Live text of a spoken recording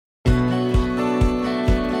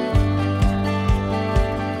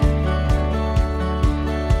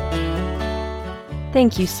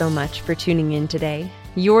Thank you so much for tuning in today.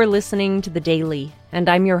 You're listening to The Daily, and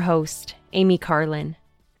I'm your host, Amy Carlin.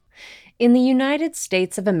 In the United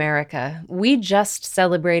States of America, we just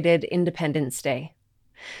celebrated Independence Day.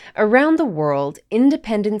 Around the world,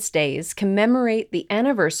 Independence Days commemorate the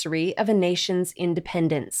anniversary of a nation's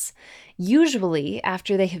independence, usually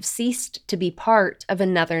after they have ceased to be part of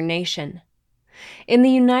another nation. In the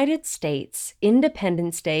United States,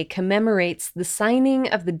 Independence Day commemorates the signing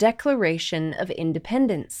of the Declaration of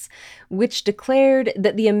Independence, which declared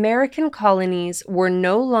that the American colonies were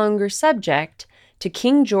no longer subject to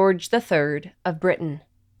King George III of Britain.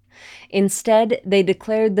 Instead, they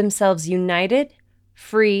declared themselves united,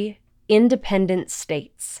 free, independent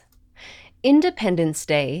states. Independence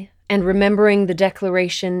Day, and remembering the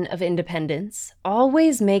Declaration of Independence,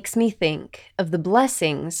 always makes me think of the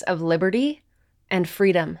blessings of liberty and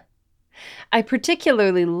freedom. I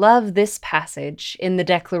particularly love this passage in the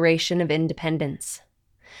Declaration of Independence.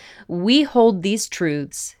 We hold these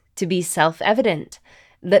truths to be self-evident,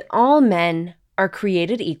 that all men are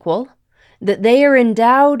created equal, that they are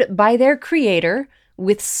endowed by their Creator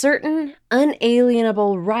with certain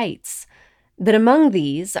unalienable rights, that among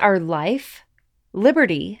these are life,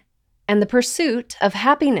 liberty, and the pursuit of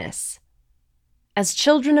happiness. As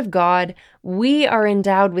children of God, we are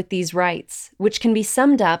endowed with these rights, which can be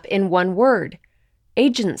summed up in one word: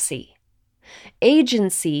 agency.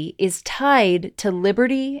 Agency is tied to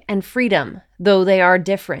liberty and freedom, though they are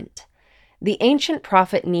different. The ancient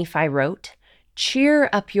prophet Nephi wrote, "Cheer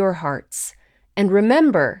up your hearts, and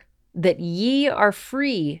remember that ye are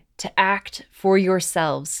free to act for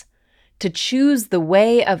yourselves, to choose the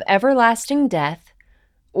way of everlasting death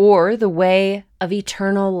or the way of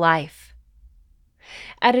eternal life."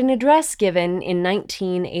 At an address given in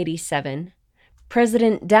 1987,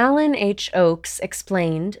 President Dallin H. Oaks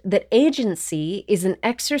explained that agency is an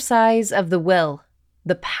exercise of the will,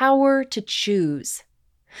 the power to choose.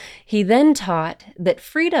 He then taught that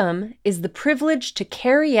freedom is the privilege to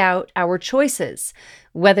carry out our choices,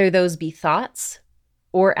 whether those be thoughts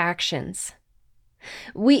or actions.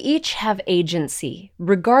 We each have agency,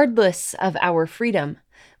 regardless of our freedom,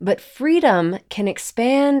 but freedom can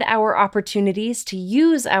expand our opportunities to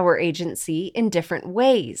use our agency in different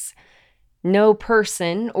ways. No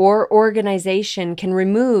person or organization can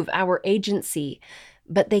remove our agency,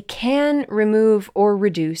 but they can remove or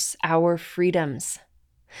reduce our freedoms.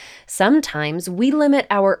 Sometimes we limit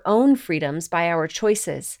our own freedoms by our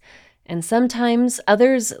choices, and sometimes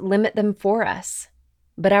others limit them for us.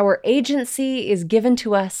 But our agency is given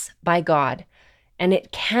to us by God, and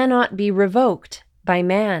it cannot be revoked by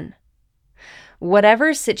man.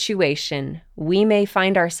 Whatever situation we may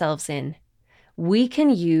find ourselves in, we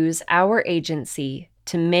can use our agency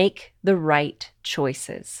to make the right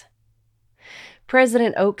choices.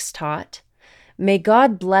 President Oaks taught, "May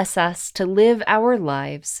God bless us to live our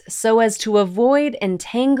lives so as to avoid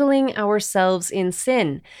entangling ourselves in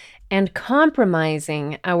sin and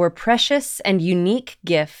compromising our precious and unique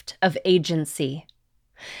gift of agency.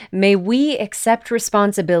 May we accept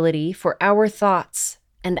responsibility for our thoughts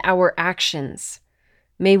and our actions.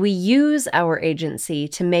 May we use our agency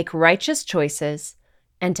to make righteous choices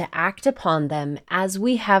and to act upon them as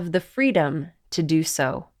we have the freedom to do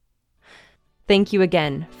so." Thank you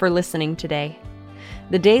again for listening today.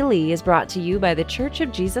 The Daily is brought to you by The Church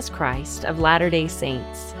of Jesus Christ of Latter-day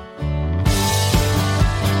Saints.